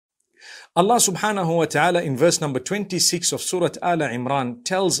Allah subhanahu wa ta'ala in verse number 26 of Surah Al Imran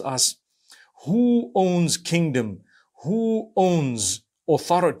tells us who owns kingdom, who owns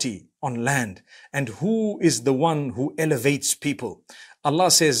authority on land, and who is the one who elevates people.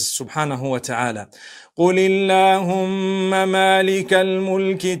 Allah says subhanahu wa ta'ala, قُلِ اللَّهُمَّ مَالِكَ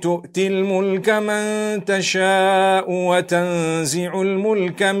الْمُلْكِ تُؤْتِي الْمُلْكَ مَنْ تَشَاءُ وَتَنْزِعُ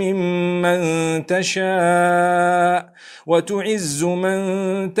الْمُلْكَ مِمَّنْ تَشَاءُ وَتُعِزُّ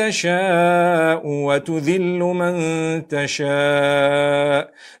مَنْ تَشَاءُ وَتُذِلُّ مَنْ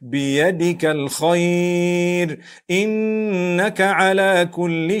تَشَاءُ بِيَدِكَ الْخَيْرُ إِنَّكَ عَلَى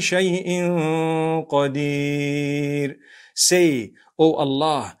كُلِّ شَيْءٍ قَدِيرٌ. Say, O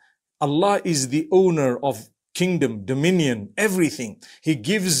Allah, Allah is the owner of kingdom, dominion, everything. He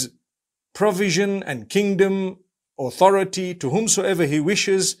gives provision and kingdom, authority to whomsoever He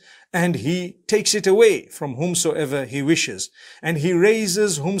wishes, and He takes it away from whomsoever He wishes. And He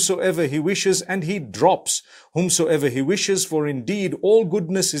raises whomsoever He wishes, and He drops whomsoever He wishes. For indeed, all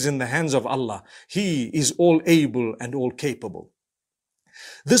goodness is in the hands of Allah. He is all able and all capable.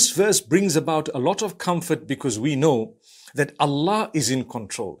 This verse brings about a lot of comfort because we know that Allah is in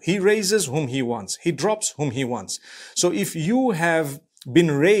control. He raises whom He wants. He drops whom He wants. So if you have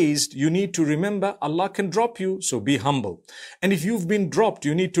been raised, you need to remember Allah can drop you, so be humble. And if you've been dropped,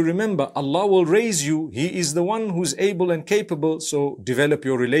 you need to remember Allah will raise you. He is the one who's able and capable, so develop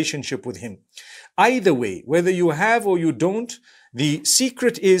your relationship with Him. Either way, whether you have or you don't, the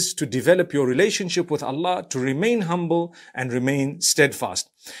secret is to develop your relationship with Allah, to remain humble and remain steadfast.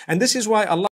 And this is why Allah